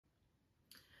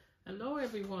Hello,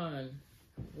 everyone.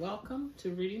 Welcome to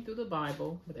Reading Through the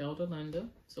Bible with Elder Linda.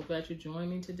 So glad you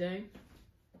joined me today.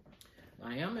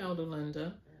 I am Elder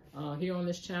Linda. Here on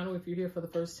this channel, if you're here for the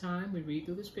first time, we read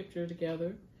through the scripture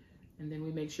together, and then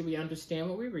we make sure we understand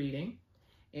what we're reading,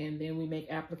 and then we make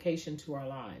application to our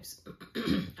lives.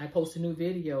 I post a new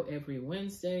video every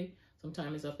Wednesday.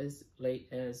 Sometimes up as late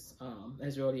as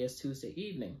early as Tuesday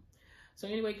evening. So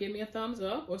anyway, give me a thumbs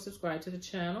up or subscribe to the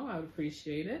channel. I would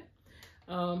appreciate it.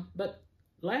 But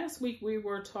last week we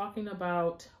were talking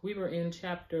about, we were in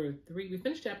chapter 3. We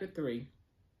finished chapter 3.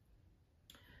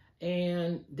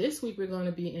 And this week we're going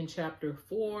to be in chapter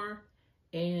 4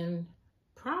 and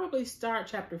probably start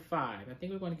chapter 5. I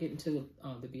think we're going to get into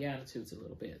the Beatitudes a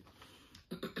little bit.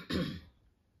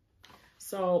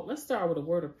 So let's start with a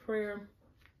word of prayer.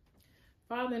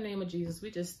 Father, in the name of Jesus, we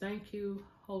just thank you,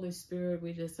 Holy Spirit.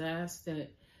 We just ask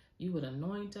that you would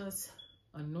anoint us.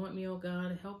 Anoint me, oh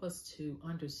God. Help us to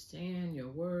understand your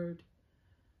word.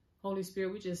 Holy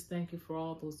Spirit, we just thank you for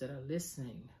all those that are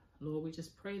listening. Lord, we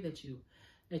just pray that you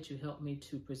help me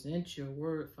to present your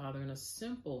word, Father, in a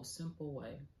simple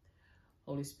way.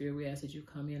 Holy Spirit, we ask that you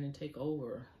come in and take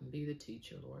over and be the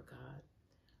teacher, Lord God.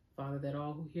 Father, that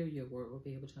all who hear your word will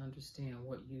be able to understand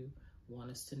what you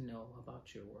want us to know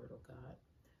about your word, oh God.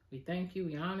 We thank you,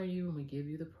 we honor you, and we give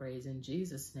you the praise. In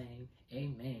Jesus' name,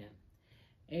 amen.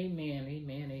 Amen,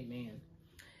 amen, amen.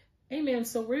 Amen.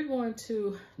 So we're going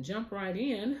to jump right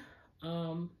in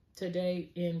today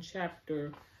in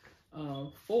chapter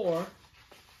 4.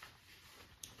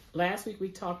 Last week we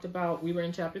talked about, we were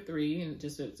in chapter 3, and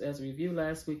just as a review,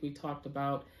 last week we talked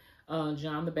about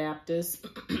John the Baptist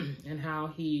and how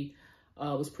he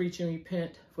was preaching,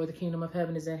 repent for the kingdom of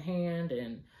heaven is at hand,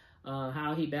 and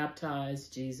how he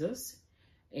baptized Jesus.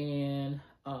 And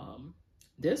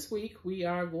this week we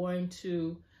are going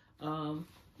to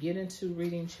get into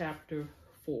reading chapter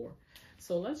 4.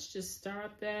 So let's just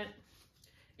start that.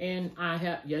 And I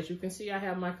have, as you can see, I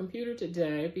have my computer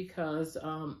today because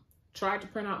tried to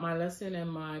print out my lesson and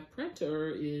my printer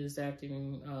is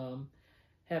acting,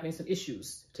 having some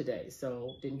issues today.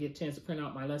 So didn't get a chance to print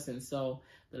out my lesson. So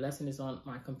the lesson is on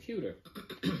my computer.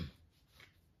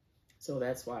 So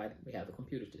that's why we have the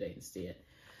computer today instead.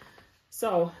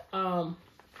 So,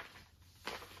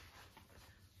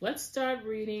 let's start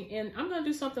reading, and I'm going to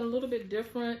do something a little bit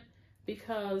different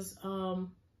because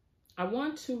I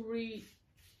want to read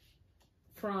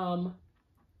from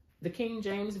the King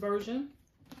James Version.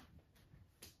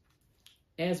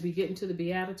 As we get into the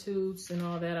Beatitudes and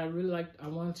all that, I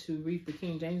want to read the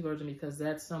King James Version because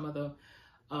that's some of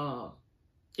the,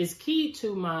 it's key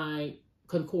to my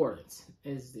concordance,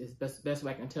 is best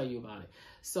way I can tell you about it.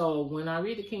 So when I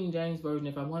read the King James Version,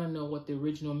 if I want to know what the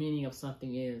original meaning of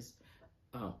something is,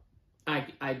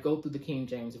 I go through the King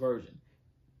James Version.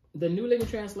 The New Living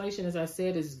Translation, as I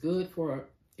said, is good for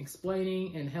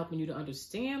explaining and helping you to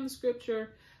understand the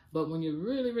scripture. But when you're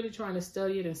really trying to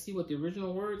study it and see what the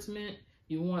original words meant,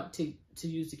 you want to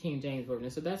use the King James Version.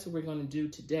 So that's what we're going to do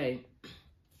today.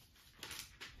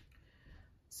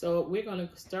 So we're going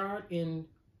to start in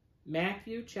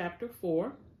Matthew chapter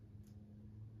 4.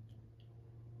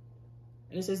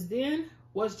 And it says, "Then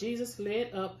was Jesus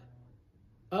led up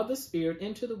of the Spirit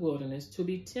into the wilderness to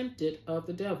be tempted of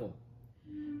the devil.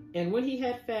 And when he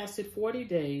had fasted 40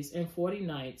 days and 40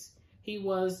 nights, he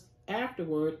was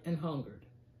afterward and hungered.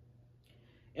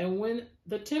 And when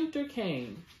the tempter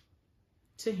came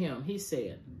to him, he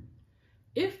said,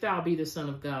 If thou be the Son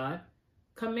of God,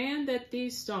 command that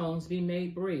these stones be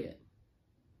made bread.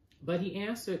 But he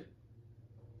answered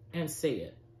and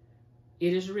said,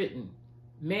 It is written,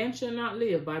 Man shall not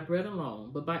live by bread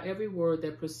alone, but by every word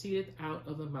that proceedeth out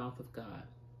of the mouth of God.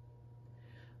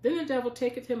 Then the devil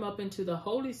taketh him up into the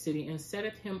holy city, and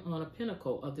setteth him on a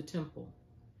pinnacle of the temple,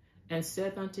 and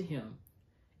saith unto him,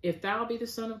 If thou be the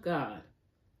Son of God,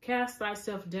 cast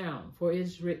thyself down, for it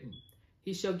is written,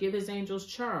 He shall give his angels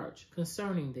charge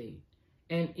concerning thee,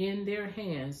 and in their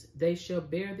hands they shall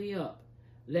bear thee up,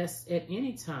 lest at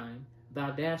any time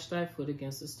thou dash thy foot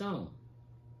against a stone.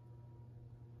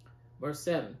 Verse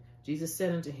 7, Jesus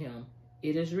said unto him,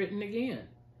 It is written again,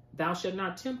 Thou shalt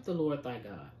not tempt the Lord thy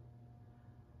God.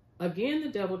 Again the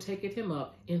devil taketh him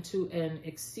up into an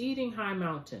exceeding high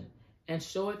mountain, and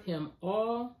showeth him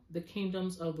all the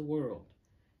kingdoms of the world,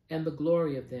 and the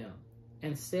glory of them,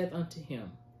 and saith unto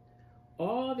him,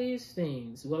 All these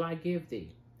things will I give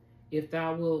thee, if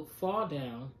thou wilt fall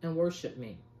down and worship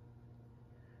me.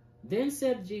 Then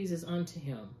said Jesus unto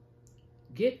him,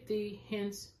 Get thee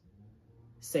hence,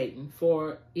 Satan,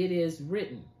 for it is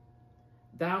written,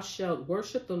 Thou shalt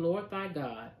worship the Lord thy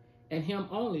God, and him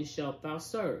only shalt thou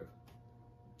serve.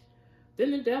 Then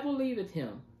the devil leaveth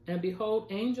him, And behold,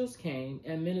 angels came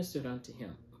and ministered unto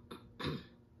him.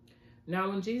 Now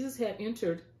when Jesus had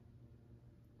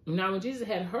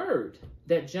heard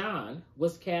that John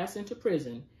was cast into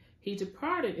prison, he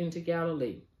departed into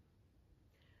Galilee.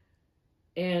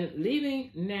 And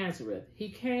leaving Nazareth, he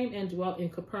came and dwelt in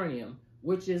Capernaum,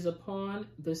 which is upon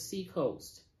the sea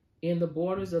coast, in the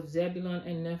borders of Zebulun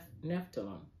and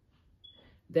Nephthalim,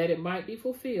 that it might be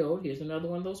fulfilled. Here's another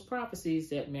one of those prophecies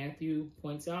that Matthew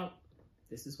points out.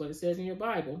 This is what it says in your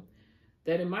Bible.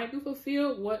 That it might be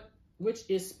fulfilled which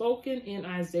is spoken in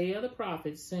Isaiah the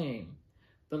prophet, saying,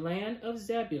 the land of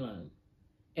Zebulun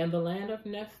and the land of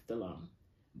Nephthalim,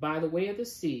 by the way of the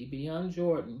sea, beyond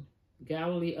Jordan,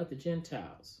 Galilee of the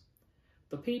Gentiles.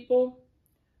 The people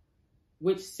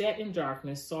which sat in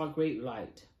darkness saw great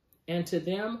light, and to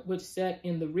them which sat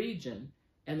in the region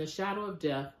and the shadow of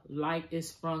death, light is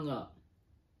sprung up.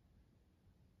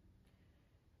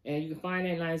 And you can find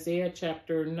it in Isaiah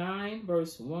chapter 9,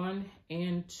 verse 1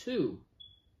 and 2,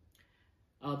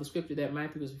 the scripture that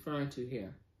Matthew was referring to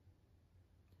here.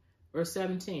 Verse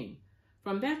 17,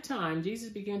 from that time Jesus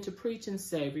began to preach and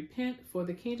say, repent, for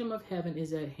the kingdom of heaven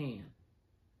is at hand.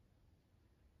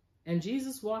 And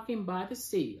Jesus, walking by the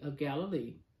sea of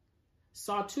Galilee,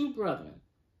 saw two brethren.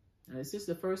 Now, this is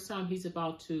the first time he's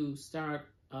about to start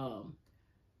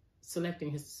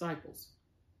selecting his disciples.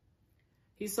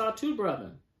 He saw two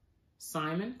brethren,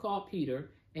 Simon called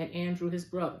Peter, and Andrew his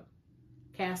brother,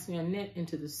 casting a net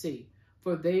into the sea,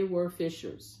 for they were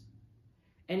fishers.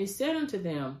 And he said unto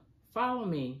them, follow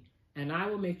me, and I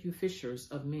will make you fishers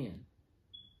of men.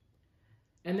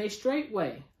 And they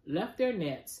straightway left their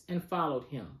nets and followed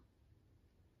him.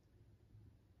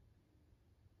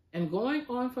 And going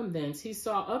on from thence, he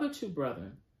saw other two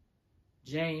brethren,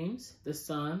 James, the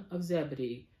son of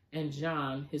Zebedee, and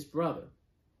John, his brother.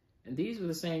 And these were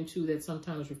the same two that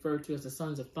sometimes referred to as the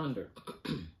sons of thunder.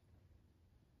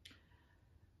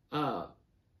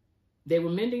 They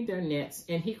were mending their nets,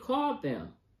 and he called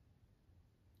them.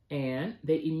 And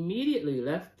they immediately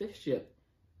left the ship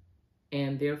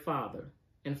and their father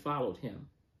and followed him.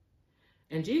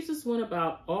 And Jesus went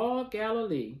about all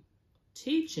Galilee,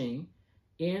 teaching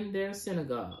in their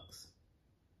synagogues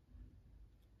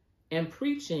and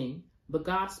preaching the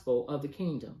gospel of the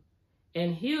kingdom,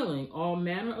 and healing all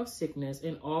manner of sickness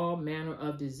and all manner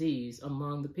of disease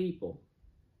among the people.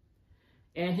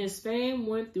 And his fame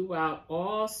went throughout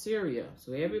all Syria.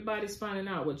 So everybody's finding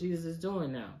out what Jesus is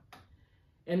doing now.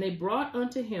 And they brought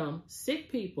unto him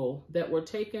sick people that were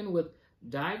taken with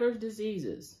divers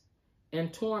diseases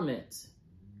and torments,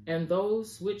 and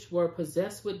those which were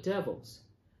possessed with devils,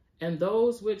 and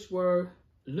those which were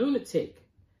lunatic.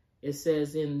 It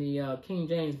says in the King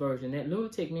James Version that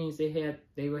lunatic means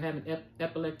they were having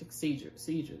epileptic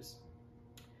seizures.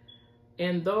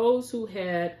 And those who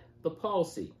had the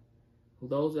palsy,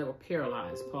 those that were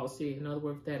paralyzed. Palsy, in other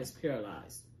words, that is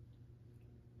paralyzed.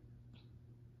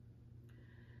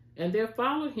 And there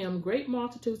followed him great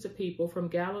multitudes of people from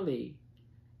Galilee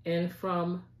and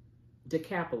from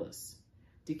Decapolis.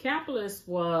 Decapolis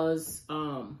was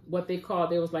what they called,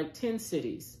 there was like 10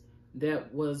 cities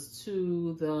that was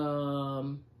to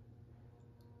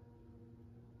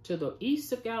the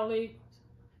east of Galilee.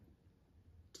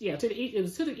 Yeah, to the east. It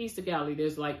was to the east of Galilee.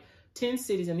 There's like 10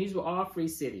 cities, and these were all free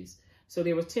cities. So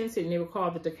there was 10 cities, and they were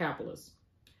called the Decapolis.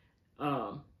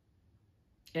 So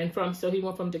he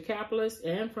went from Decapolis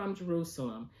and from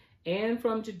Jerusalem and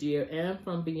from Judea and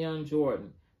from beyond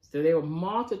Jordan. So there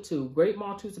were great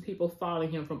multitudes of people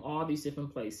following him from all these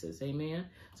different places. Amen.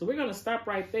 So we're going to stop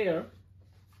right there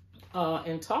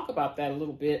and talk about that a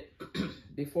little bit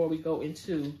before we go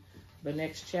into the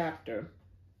next chapter.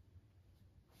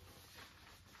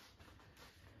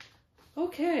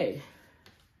 Okay.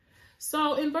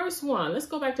 So in verse 1, let's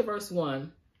go back to verse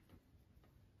 1.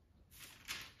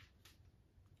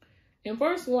 In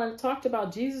verse 1, it talked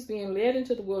about Jesus being led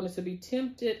into the wilderness to be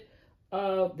tempted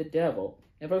of the devil.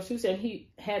 And verse 2 said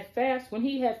when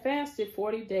he had fasted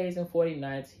 40 days and 40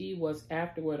 nights, he was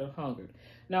afterward hungered.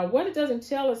 Now, what it doesn't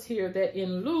tell us here that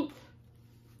in Luke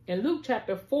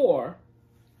chapter 4,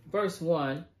 verse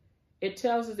 1, it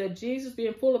tells us that Jesus,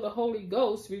 being full of the Holy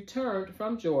Ghost, returned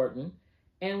from Jordan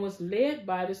and was led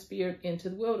by the Spirit into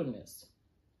the wilderness.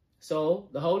 So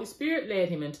the Holy Spirit led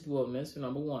him into the wilderness,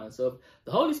 number one. So if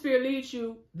the Holy Spirit leads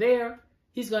you there,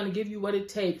 he's going to give you what it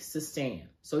takes to stand.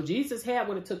 So Jesus had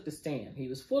what it took to stand. He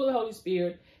was full of the Holy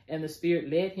Spirit, and the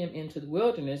Spirit led him into the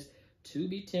wilderness to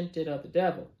be tempted of the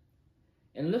devil.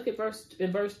 And look at verse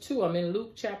 2. I'm in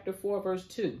Luke chapter 4, verse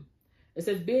 2. It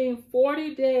says, being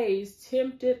 40 days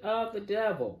tempted of the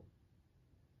devil.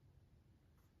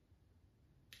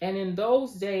 And in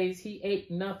those days he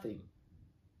ate nothing.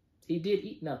 He did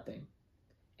eat nothing.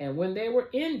 And when they were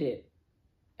ended,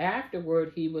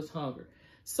 afterward he was hungry.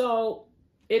 So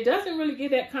it doesn't really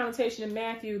give that connotation in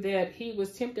Matthew that he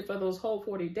was tempted for those whole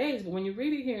 40 days. But when you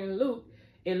read it here in Luke,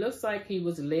 it looks like he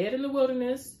was led in the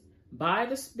wilderness by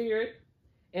the Spirit.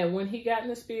 And when he got in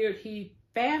the Spirit, he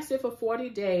fasted for 40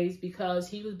 days because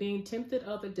he was being tempted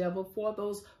of the devil for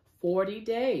those 40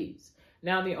 days.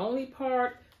 Now, the only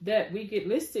part that we get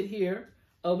listed here,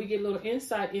 we get a little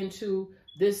insight into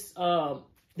this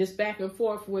this back and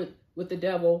forth with the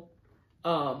devil,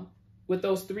 with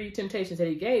those 3 temptations that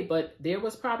he gave. But there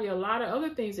was probably a lot of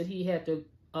other things that he had to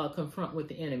confront with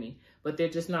the enemy. But they're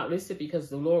just not listed because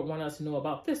the Lord wanted us to know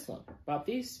about this one, about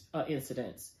these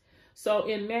incidents. So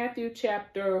in Matthew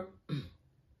chapter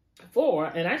 4,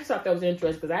 and I just thought that was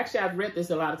interesting because actually I've read this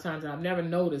a lot of times and I've never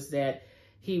noticed that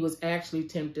he was actually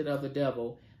tempted of the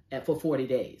devil for 40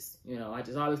 days. You know, I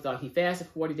just always thought he fasted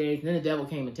for 40 days and then the devil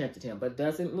came and tempted him. But it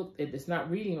doesn't look, it's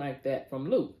not reading like that from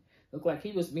Luke. It looked like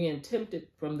he was being tempted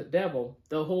from the devil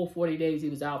the whole 40 days he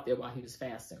was out there while he was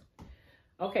fasting.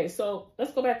 Okay, so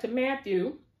let's go back to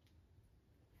Matthew.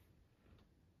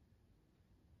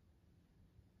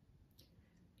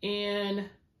 And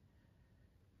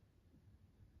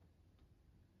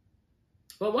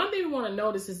but one thing we want to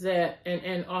notice is that,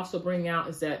 and also bring out,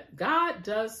 is that God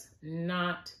does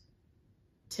not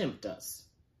tempt us.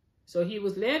 So he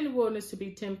was led in the wilderness to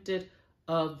be tempted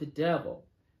of the devil.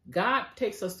 God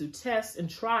takes us through tests and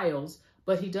trials,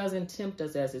 but he doesn't tempt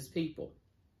us as his people.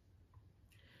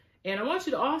 And I want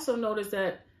you to also notice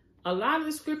that a lot of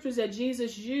the scriptures that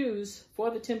Jesus used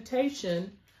for the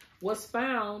temptation was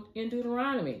found in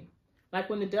Deuteronomy. Like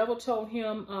when the devil told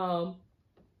him,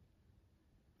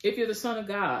 if you're the Son of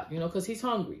God, you know, because he's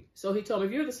hungry. So he told him,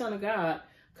 if you're the Son of God,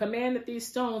 command that these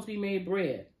stones be made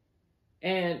bread.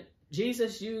 And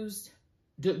Jesus used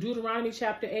Deuteronomy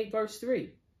chapter 8, verse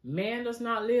 3. Man does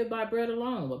not live by bread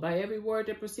alone, but by every word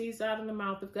that proceeds out of the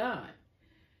mouth of God.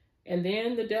 And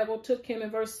then the devil took him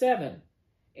in verse 7.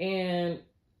 And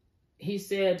he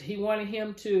said he wanted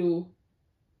him to,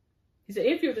 he said,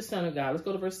 if you're the Son of God, let's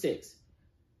go to verse 6.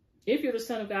 If you're the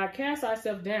Son of God, cast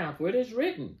thyself down, for it is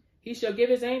written, he shall give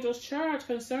his angels charge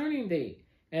concerning thee,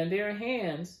 and their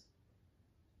hands,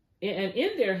 and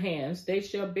in their hands they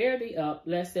shall bear thee up,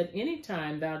 lest at any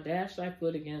time thou dash thy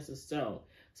foot against a stone.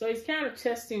 So he's kind of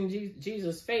testing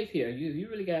Jesus' faith here. You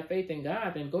really got faith in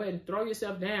God, then go ahead and throw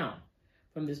yourself down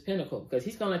from this pinnacle, because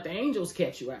he's going to let the angels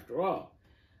catch you after all.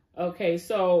 Okay,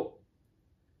 so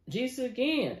Jesus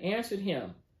again answered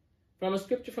him from a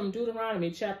scripture from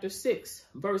Deuteronomy chapter 6,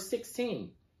 verse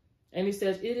 16. And he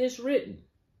says, it is written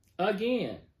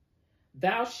again,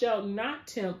 thou shalt not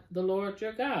tempt the Lord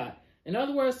your God. In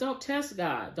other words, don't test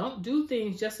God. Don't do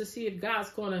things just to see if God's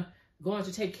going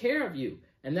to take care of you.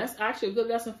 And that's actually a good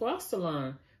lesson for us to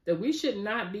learn, that we should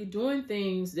not be doing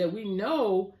things that we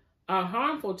know are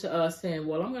harmful to us, saying,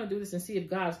 well, I'm going to do this and see if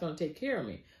God's going to take care of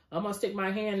me. I'm going to stick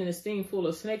my hand in a steam full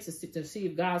of snakes to see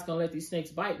if God's going to let these snakes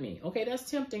bite me. Okay, that's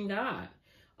tempting God.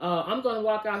 I'm going to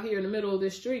walk out here in the middle of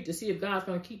this street to see if God's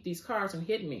going to keep these cars from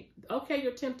hitting me. Okay,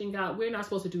 you're tempting God. We're not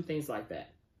supposed to do things like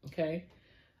that. Okay?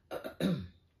 It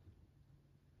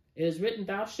is written,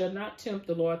 thou shalt not tempt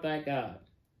the Lord thy God.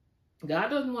 God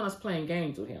doesn't want us playing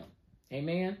games with him.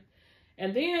 Amen?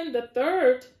 And then the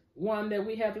third one that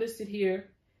we have listed here,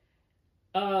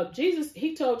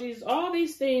 he told Jesus, all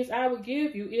these things I will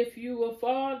give you if you will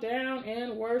fall down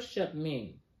and worship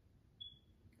me.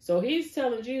 So he's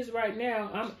telling Jesus right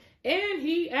now,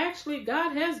 and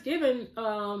God has given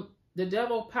the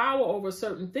devil power over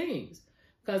certain things.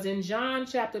 Because in John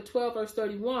chapter 12, verse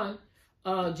 31,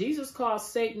 Jesus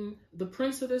calls Satan the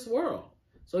prince of this world.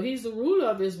 So he's the ruler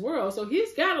of this world. So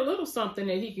he's got a little something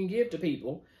that he can give to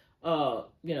people,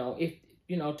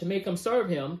 to make them serve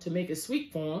him, to make it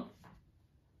sweet for them.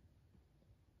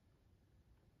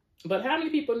 But how many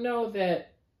people know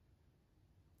that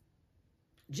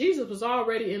Jesus was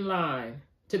already in line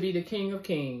to be the King of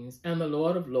Kings and the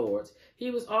Lord of Lords? He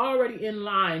was already in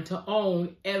line to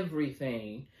own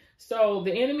everything. So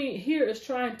the enemy here is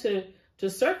trying to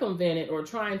circumvent it, or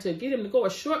trying to get him to go a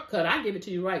shortcut. I give it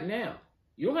to you right now.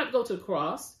 You don't have to go to the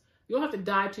cross. You don't have to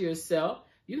die to yourself.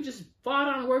 You just fall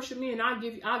down and worship me, and I'll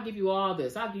give you all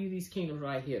this. I'll give you these kingdoms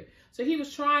right here. So he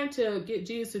was trying to get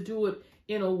Jesus to do it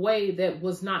in a way that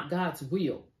was not God's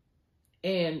will.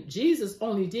 And Jesus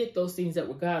only did those things that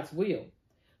were God's will.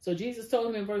 So Jesus told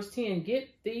him in verse 10, get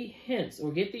thee hence,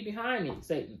 or get thee behind me,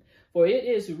 Satan. For it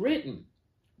is written,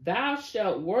 thou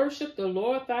shalt worship the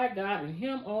Lord thy God, and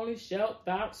him only shalt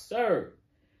thou serve.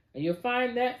 And you'll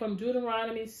find that from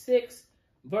Deuteronomy 6,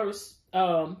 verse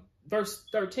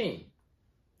 13.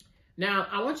 Now,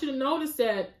 I want you to notice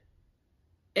that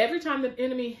every time the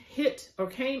enemy hit or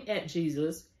came at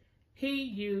Jesus, he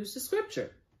used the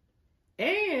scripture.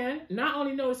 And not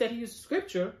only notice that he used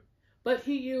scripture, but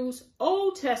he used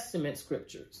Old Testament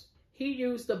scriptures. He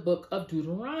used the book of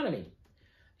Deuteronomy.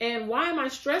 And why am I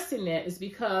stressing that is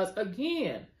because,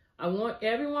 again, I want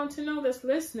everyone to know that's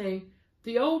listening,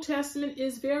 the Old Testament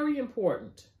is very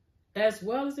important, as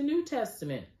well as the New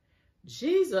Testament.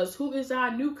 Jesus, who is our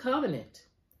new covenant,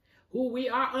 who we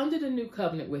are under the new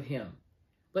covenant with him.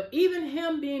 But even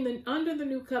him being under the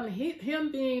new covenant,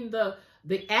 him being the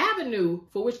avenue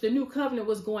for which the new covenant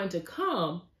was going to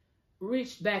come,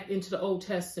 reached back into the Old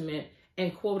Testament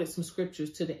and quoted some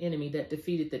scriptures to the enemy that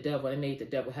defeated the devil and made the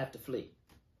devil have to flee.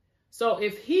 So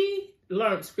if he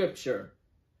learned scripture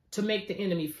to make the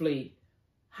enemy flee,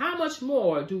 how much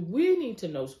more do we need to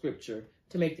know scripture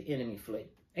to make the enemy flee?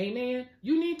 Amen.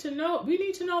 We need to know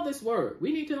this word.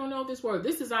 We need to know this word.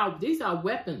 These are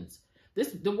weapons.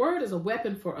 The word is a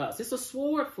weapon for us. It's a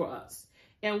sword for us.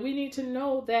 And we need to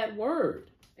know that word.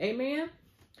 Amen.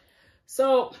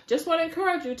 So just want to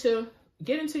encourage you to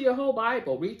get into your whole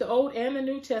Bible. Read the Old and the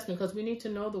New Testament because we need to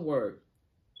know the word.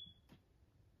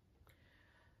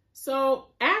 So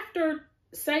after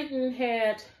Satan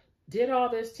had did all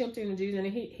this tempting Jesus, and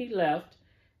he left.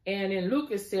 And in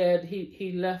Luke, it said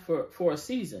he left for a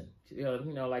season,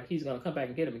 like he's going to come back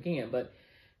and get him again. But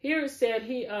here it said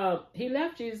he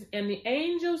left Jesus, and the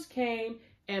angels came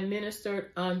and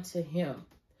ministered unto him.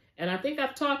 And I think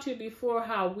I've talked to you before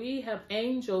how we have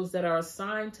angels that are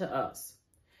assigned to us.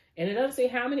 And it doesn't say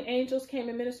how many angels came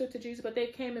and ministered to Jesus, but they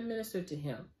came and ministered to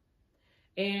him.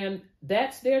 And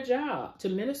that's their job, to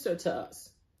minister to us.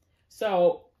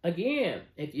 So again,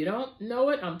 if you don't know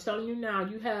it, I'm telling you now,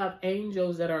 you have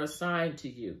angels that are assigned to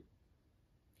you.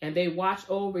 And they watch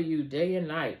over you day and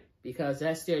night because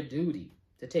that's their duty,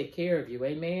 to take care of you.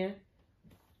 Amen.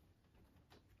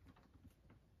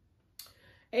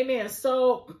 Amen.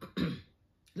 So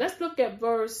let's look at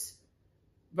verse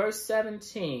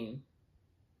 17.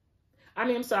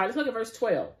 Let's look at verse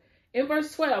 12. In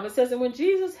verse 12, it says, and when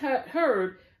Jesus had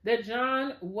heard that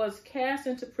John was cast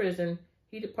into prison,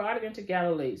 he departed into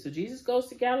Galilee. So Jesus goes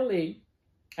to Galilee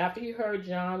after he heard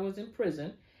John was in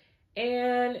prison.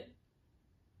 And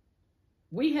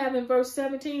we have in verse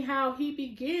 17 how he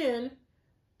began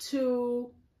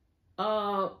to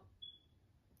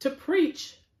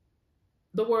preach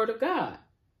the word of God.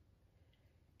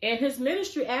 And his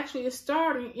ministry actually is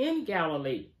starting in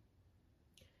Galilee.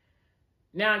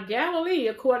 Now, Galilee,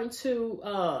 according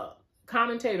to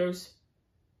commentators,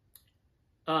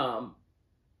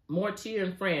 Mortier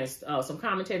and France, some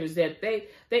commentators, that they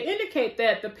indicate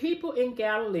that the people in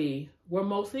Galilee were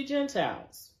mostly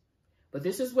Gentiles. But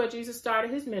this is where Jesus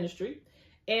started his ministry.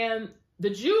 And the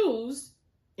Jews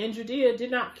in Judea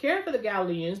did not care for the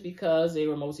Galileans because they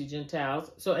were mostly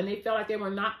Gentiles. And they felt like they were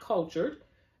not cultured.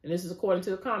 And this is according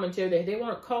to the commentary, that they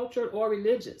weren't cultured or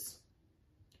religious.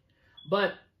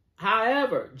 But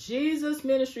however, Jesus'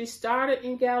 ministry started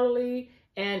in Galilee,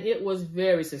 and it was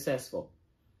very successful.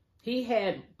 He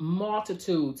had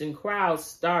multitudes and crowds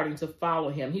starting to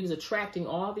follow him. He was attracting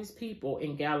all these people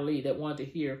in Galilee that wanted to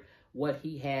hear what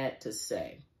he had to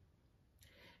say.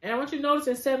 And I want you to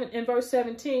notice in verse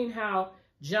 17 how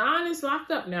John is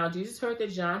locked up now. Jesus heard that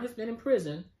John has been in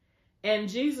prison. And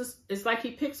Jesus, it's like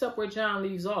he picks up where John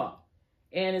leaves off.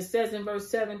 And it says in verse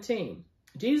 17,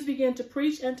 Jesus began to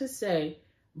preach and to say,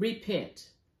 repent,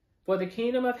 for the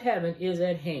kingdom of heaven is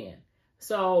at hand.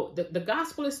 So the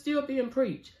gospel is still being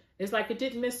preached. It's like it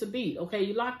didn't miss a beat. Okay,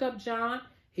 you locked up John,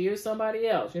 here's somebody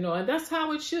else, and that's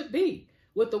how it should be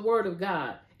with the word of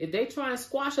God. If they try and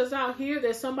squash us out here,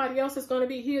 there's somebody else that's going to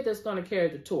be here that's going to carry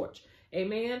the torch.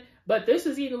 Amen. But this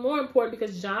is even more important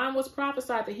because John was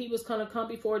prophesied that he was going to come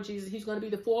before Jesus. He's going to be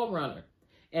the forerunner.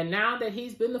 And now that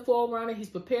he's been the forerunner, he's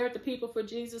prepared the people for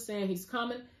Jesus and he's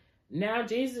coming. Now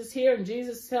Jesus is here and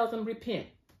Jesus tells them, repent,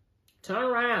 turn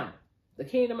around. The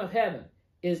kingdom of heaven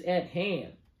is at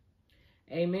hand.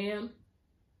 Amen.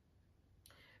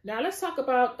 Now let's talk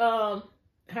about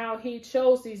how he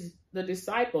chose the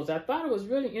disciples. I thought it was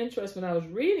really interesting when I was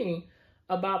reading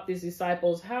about these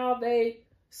disciples, how they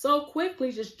so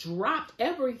quickly just dropped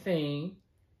everything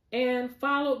and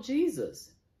followed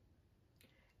Jesus.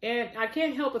 And I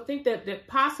can't help but think that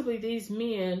possibly these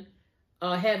men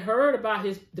had heard about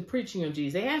the preaching of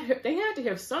Jesus. They had to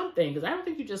hear something, because I don't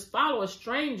think you just follow a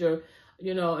stranger,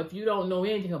 if you don't know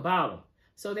anything about him.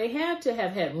 So they had to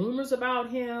have had rumors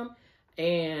about him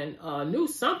and knew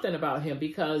something about him,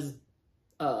 because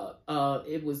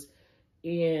it was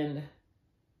in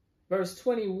verse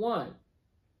 21.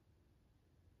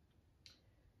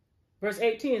 Verse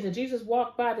 18 is, and Jesus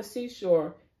walked by the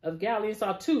seashore, of Galilee and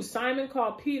saw two, Simon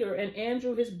called Peter and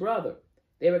Andrew his brother.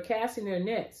 They were casting their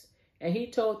nets. And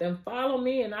he told them, follow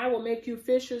me and I will make you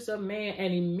fishers of men.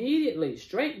 And immediately,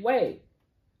 straightway,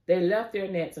 they left their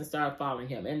nets and started following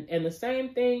him. And the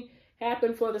same thing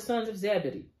happened for the sons of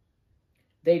Zebedee.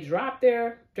 They dropped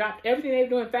everything they were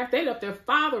doing. In fact, they left their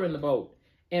father in the boat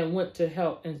and went to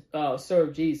help and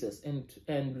serve Jesus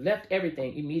and left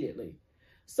everything immediately.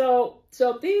 So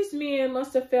these men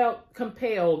must have felt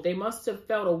compelled. They must have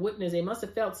felt a witness. They must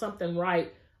have felt something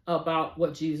right about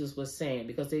what Jesus was saying,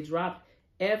 because they dropped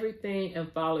everything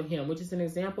and followed him, which is an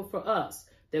example for us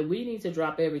that we need to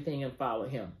drop everything and follow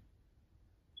him.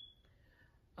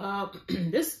 When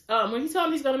he told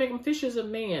them he's going to make them fishers of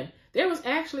men, there was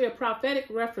actually a prophetic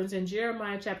reference in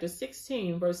Jeremiah chapter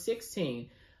 16, verse 16,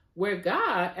 where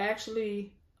God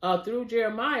actually, through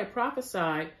Jeremiah,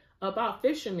 prophesied about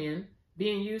fishermen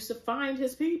being used to find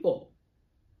his people.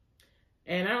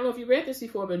 And I don't know if you read this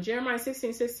before, but Jeremiah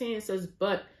 16:16 says,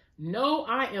 but no,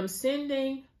 I am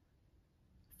sending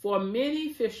for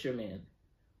many fishermen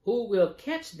who will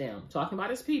catch them, talking about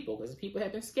his people, because his people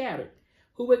have been scattered,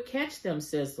 who would catch them,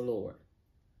 says the Lord.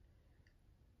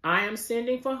 I am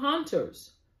sending for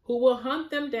hunters who will hunt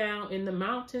them down in the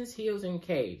mountains, hills, and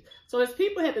caves. So his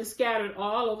people have been scattered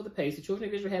all over the place. The children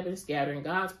of Israel have been scattered, and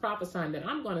God's prophesying that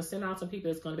I'm going to send out some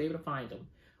people that's going to be able to find them.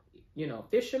 You know,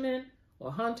 fishermen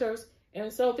or hunters.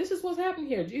 And so this is what's happening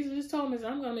here. Jesus just told them,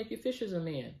 I'm going to make you fishers of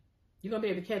men. You're going to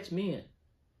be able to catch men.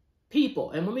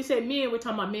 People. And when we say men, we're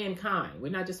talking about mankind.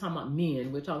 We're not just talking about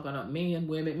men. We're talking about men,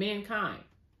 women, mankind,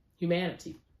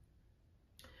 humanity.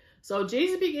 So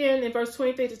Jesus began in verse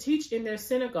 23 to teach in their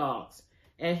synagogues,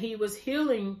 and he was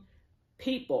healing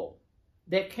people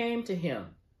that came to him.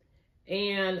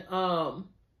 And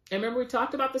remember, we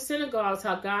talked about the synagogues,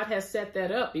 how God has set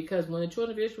that up, because when the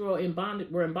children of Israel were in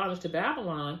bondage to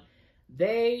Babylon,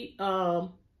 they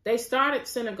started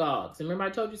synagogues. And remember, I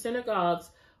told you synagogues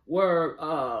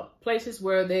were places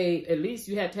where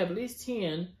you had to have at least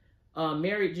 10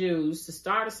 married Jews to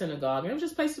start a synagogue. And it was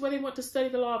just places where they went to study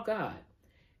the law of God.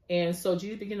 And so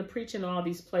Jesus began to preach in all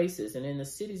these places and in the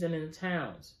cities and in the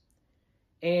towns.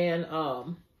 And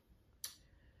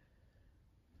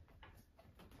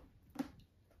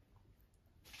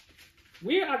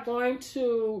we are going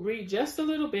to read just a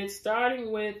little bit, starting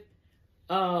with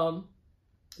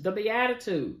the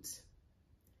Beatitudes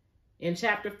in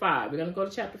chapter 5. We're going to go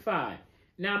to chapter 5.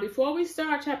 Now, before we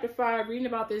start chapter 5, reading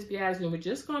about this Beatitude, we're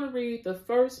just going to read the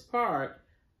first part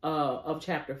of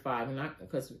chapter 5, and not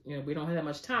because we don't have that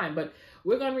much time, but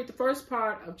we're going to read the first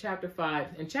part of chapter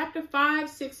 5. And chapter 5,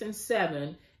 6, and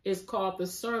 7 is called the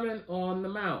Sermon on the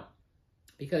Mount,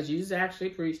 because Jesus actually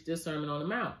preached this Sermon on the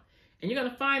Mount. And you're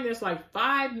going to find there's like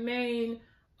 5 main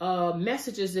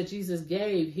messages that Jesus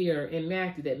gave here in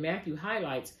Matthew that Matthew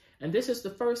highlights, and this is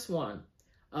the first one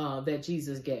that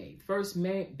Jesus gave, first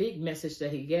big message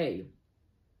that he gave.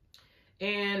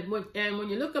 And when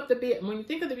you look up when you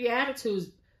think of the Beatitudes,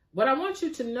 what I want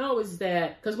you to know is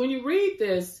that, because when you read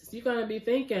this, you're going to be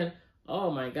thinking, oh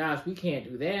my gosh, we can't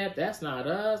do that. That's not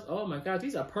us. Oh my gosh,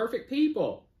 these are perfect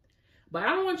people. But I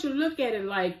don't want you to look at it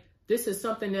like this is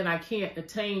something that I can't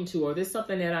attain to, or this is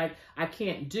something that I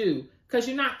can't do, because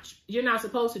you're not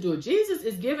supposed to do it. Jesus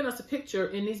is giving us a picture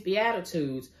in these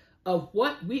Beatitudes of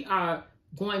what we are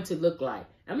going to look like.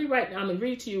 I'm going to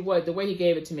read to you the way he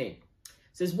gave it to me. It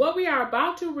says, what we are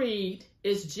about to read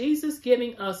is Jesus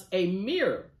giving us a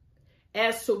mirror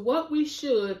as to what we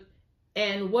should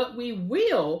and what we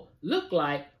will look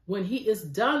like when he is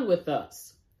done with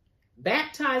us,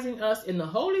 baptizing us in the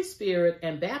Holy Spirit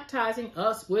and baptizing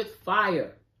us with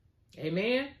fire.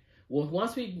 Amen. Well,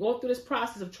 once we go through this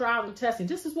process of trial and testing,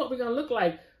 this is what we're going to look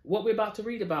like, what we're about to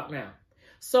read about now.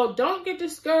 So don't get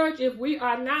discouraged if we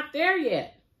are not there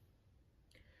yet.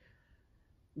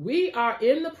 We are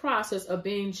in the process of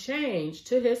being changed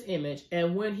to his image,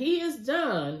 and when he is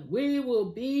done, we will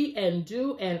be and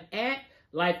do and act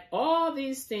like all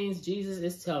these things Jesus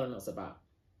is telling us about.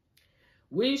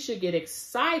 We should get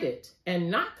excited and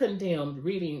not condemned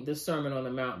reading the Sermon on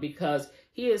the Mount, because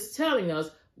he is telling us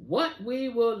what we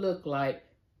will look like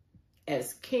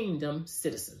as kingdom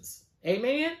citizens.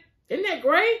 Amen? Isn't that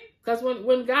great? Because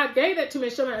when God gave that to me, I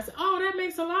said, oh, that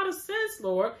makes a lot of sense,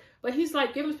 Lord. But he's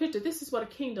like, give us a picture. This is what a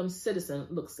kingdom citizen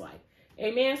looks like.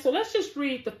 Amen. So let's just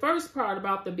read the first part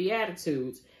about the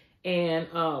Beatitudes. And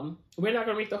we're not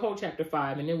going to read the whole chapter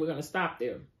 5, and then we're going to stop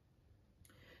there.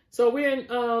 So we're in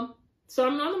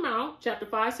Sermon on the Mount, chapter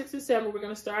 5, 6, and 7. We're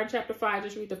going to start in chapter 5.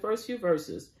 Just read the first few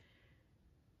verses.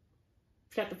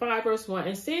 Chapter 5, verse 1.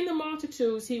 And seeing the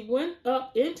multitudes, he went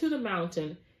up into the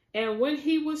mountain. And when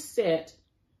he was set,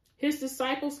 his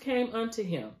disciples came unto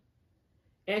him.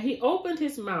 And he opened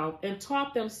his mouth and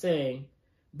taught them, saying,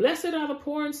 Blessed are the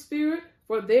poor in spirit,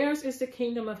 for theirs is the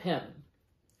kingdom of heaven.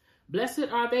 Blessed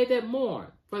are they that mourn,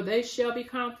 for they shall be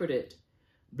comforted.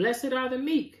 Blessed are the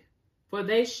meek, for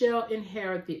they shall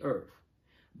inherit the earth.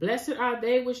 Blessed are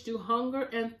they which do hunger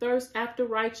and thirst after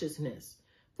righteousness,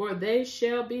 for they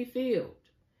shall be filled.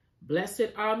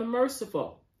 Blessed are the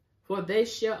merciful, for they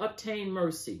shall obtain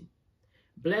mercy.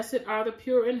 Blessed are the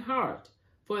pure in heart,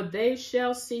 for they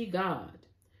shall see God.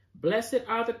 Blessed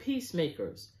are the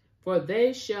peacemakers, for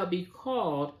they shall be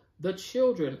called the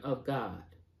children of God.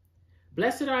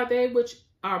 Blessed are they which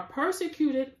are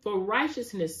persecuted for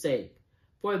righteousness' sake,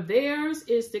 for theirs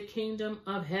is the kingdom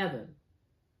of heaven.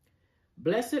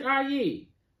 Blessed are ye,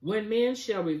 when men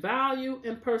shall revile you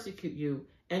and persecute you,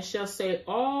 and shall say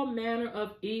all manner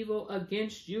of evil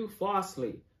against you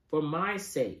falsely, for my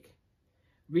sake.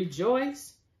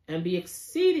 Rejoice and be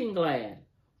exceeding glad,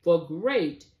 for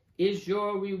great is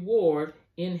your reward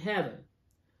in heaven.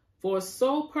 For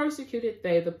so persecuted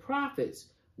they the prophets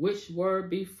which were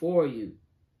before you.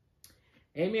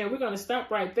 Amen. We're going to stop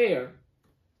right there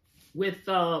with,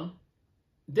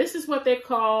 this is what they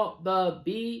call the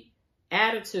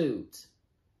Beatitudes.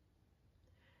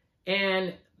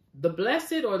 And the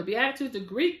blessed or the Beatitudes,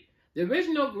 the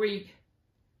original Greek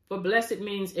for blessed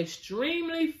means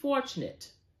extremely fortunate,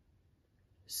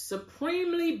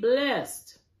 supremely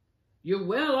blessed. You're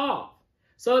well off.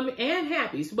 So, and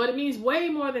happy, but it means way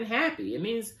more than happy. It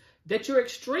means that you're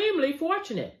extremely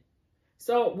fortunate.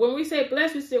 So when we say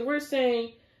blessed, we're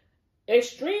saying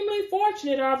extremely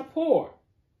fortunate are the poor.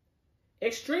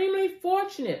 Extremely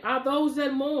fortunate are those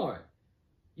that mourn.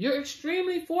 You're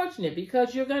extremely fortunate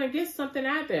because you're going to get something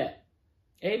out of that.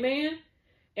 Amen.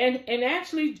 And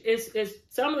actually, it's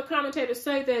some of the commentators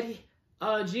say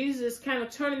that Jesus is kind of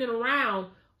turning it around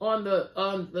on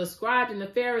the scribes and the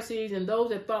Pharisees and those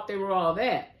that thought they were all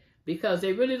that, because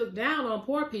they really looked down on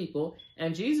poor people.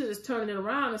 And Jesus is turning it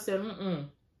around and said,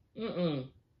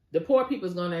 the poor people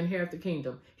is going to inherit the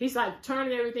kingdom. He's like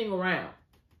turning everything around,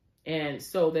 and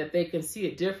so that they can see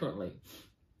it differently.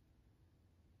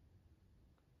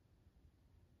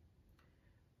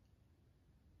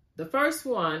 The first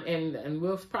one, and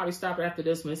we'll probably stop after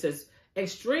this one, it says, the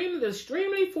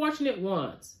extremely fortunate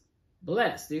ones,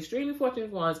 blessed, the extremely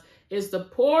fortunate ones, is the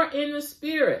poor in the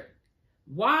spirit.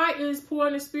 Why is poor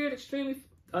in the spirit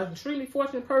extremely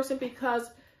fortunate person? Because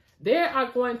they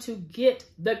are going to get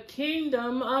the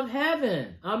kingdom of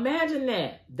heaven. Imagine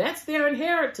that. That's their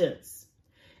inheritance.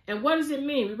 And what does it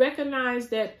mean? We recognize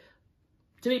that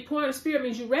to be poor in the spirit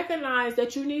means you recognize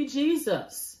that you need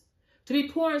Jesus. To be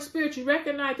poor in spirit, you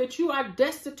recognize that you are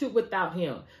destitute without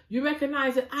him. You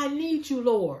recognize that I need you,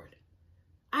 Lord.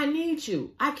 I need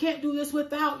you. I can't do this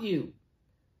without you.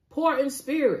 Poor in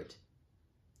spirit.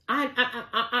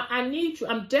 I need you.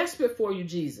 I'm desperate for you,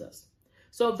 Jesus.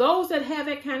 So those that have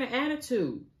that kind of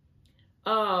attitude,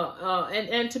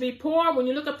 and to be poor, when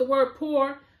you look up the word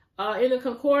poor, in the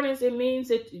concordance, it means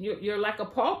that you're like a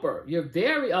pauper. You're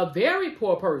a very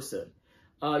poor person.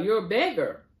 You're a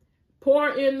beggar. Poor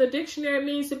in the dictionary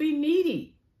means to be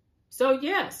needy. So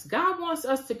yes, God wants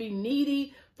us to be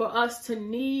needy for us to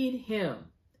need him.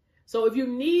 So if you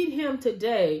need him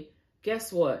today,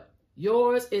 guess what?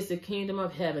 Yours is the kingdom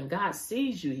of heaven. God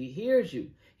sees you. He hears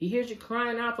you. He hears you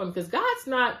crying out for him, because God's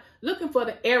not looking for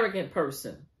the arrogant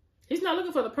person. He's not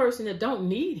looking for the person that don't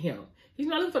need him. He's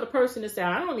not looking for the person that say,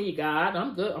 I don't need God.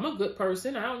 I'm good. I'm a good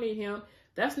person. I don't need him.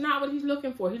 That's not what he's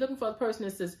looking for. He's looking for the person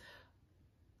that says,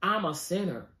 I'm a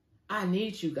sinner. I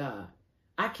need you, God.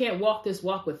 I can't walk this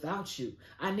walk without you.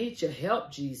 I need your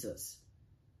help, Jesus.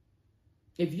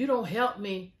 If you don't help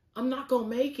me, I'm not going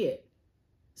to make it.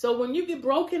 So when you get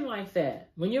broken like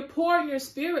that, when you're poor in your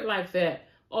spirit like that,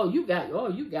 you got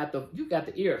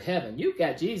the ear of heaven. You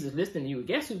got Jesus listening to you.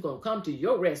 Guess who's going to come to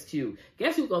your rescue?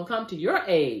 Guess who's going to come to your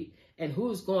aid? And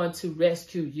who's going to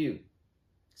rescue you?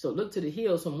 So look to the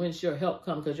hills from whence your help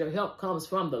comes, because your help comes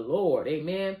from the Lord.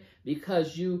 Amen.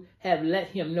 Because you have let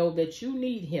him know that you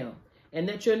need him, and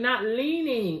that you're not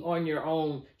leaning on your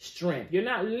own strength. You're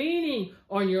not leaning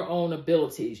on your own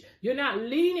abilities. You're not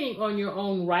leaning on your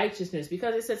own righteousness,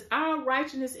 because it says our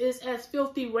righteousness is as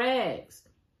filthy rags.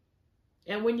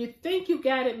 And when you think you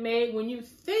got it made, when you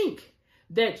think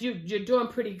that you're doing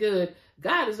pretty good,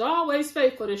 God is always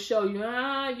faithful to show you,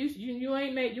 you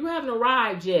ain't made, you haven't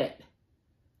arrived yet.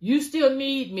 You still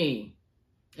need me.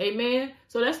 Amen.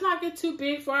 So let's not get too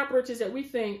big for our britches that we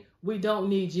think we don't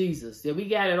need Jesus, that we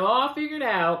got it all figured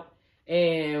out,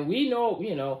 and we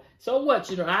know, so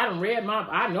what?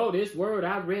 I know this word.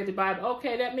 I've read the Bible.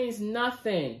 Okay, that means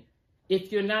nothing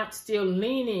if you're not still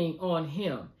leaning on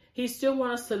him. He still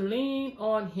wants us to lean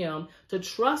on him, to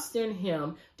trust in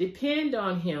him, depend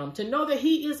on him, to know that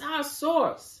he is our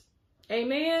source.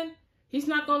 Amen. He's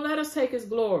not going to let us take his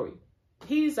glory.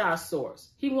 He's our source.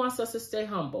 He wants us to stay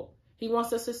humble. He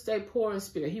wants us to stay poor in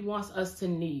spirit. He wants us to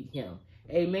need him.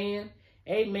 Amen.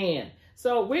 Amen.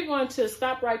 So we're going to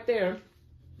stop right there.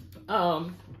 I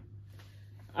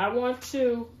want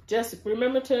to just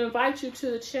remember to invite you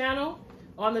to the channel.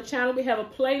 On the channel, we have a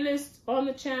playlist on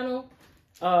the channel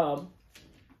called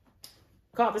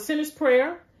The Sinner's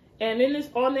Prayer. And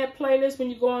on that playlist, when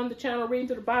you go on the channel, Reading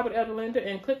Through the Bible with Elder Linda,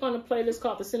 and click on the playlist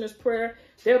called The Sinner's Prayer,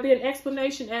 there'll be an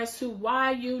explanation as to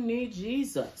why you need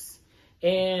Jesus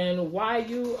and why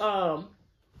you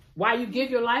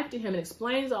give your life to him. It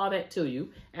explains all that to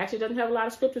you. Actually, it doesn't have a lot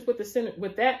of scriptures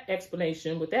with that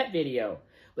explanation, with that video.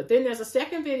 But then there's a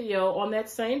second video on that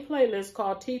same playlist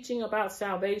called Teaching About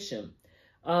Salvation,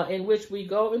 in which we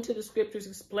go into the scriptures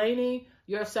explaining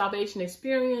your salvation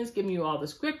experience, giving you all the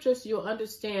scriptures so you'll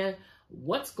understand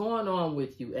what's going on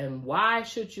with you and why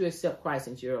should you accept Christ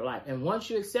into your life. And once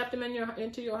you accept him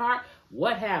into your heart,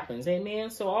 what happens?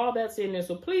 Amen. So all that's in there.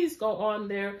 So please go on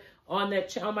there on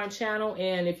my channel.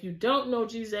 And if you don't know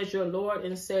Jesus as your Lord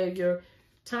and Savior,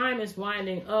 time is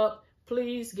winding up.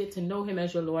 Please get to know him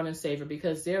as your Lord and Savior,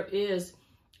 because there is,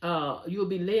 you'll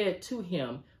be led to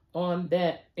him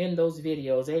in those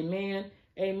videos. Amen.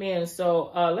 Amen.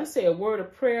 So let's say a word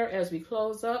of prayer as we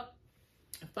close up.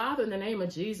 Father, in the name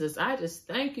of Jesus, I just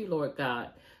thank you, Lord God.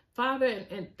 Father,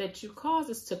 and that you cause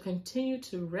us to continue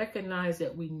to recognize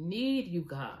that we need you,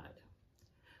 God.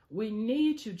 We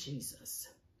need you, Jesus.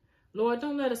 Lord,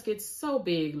 don't let us get so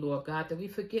big, Lord God, that we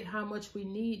forget how much we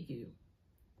need you.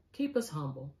 Keep us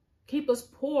humble. Keep us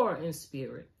poor in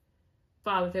spirit.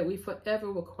 Father, that we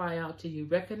forever will cry out to you,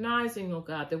 recognizing, oh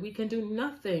God, that we can do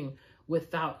nothing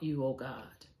without you, oh God.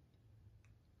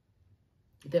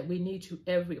 That we need you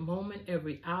every moment,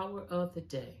 every hour of the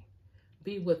day.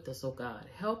 Be with us, oh God.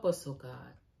 Help us, oh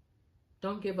God.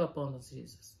 Don't give up on us,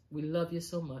 Jesus. We love you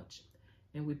so much.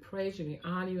 And we praise you, we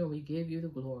honor you, and we give you the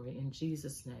glory. In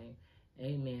Jesus' name,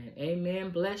 amen. Amen.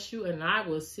 Bless you, and I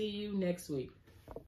will see you next week.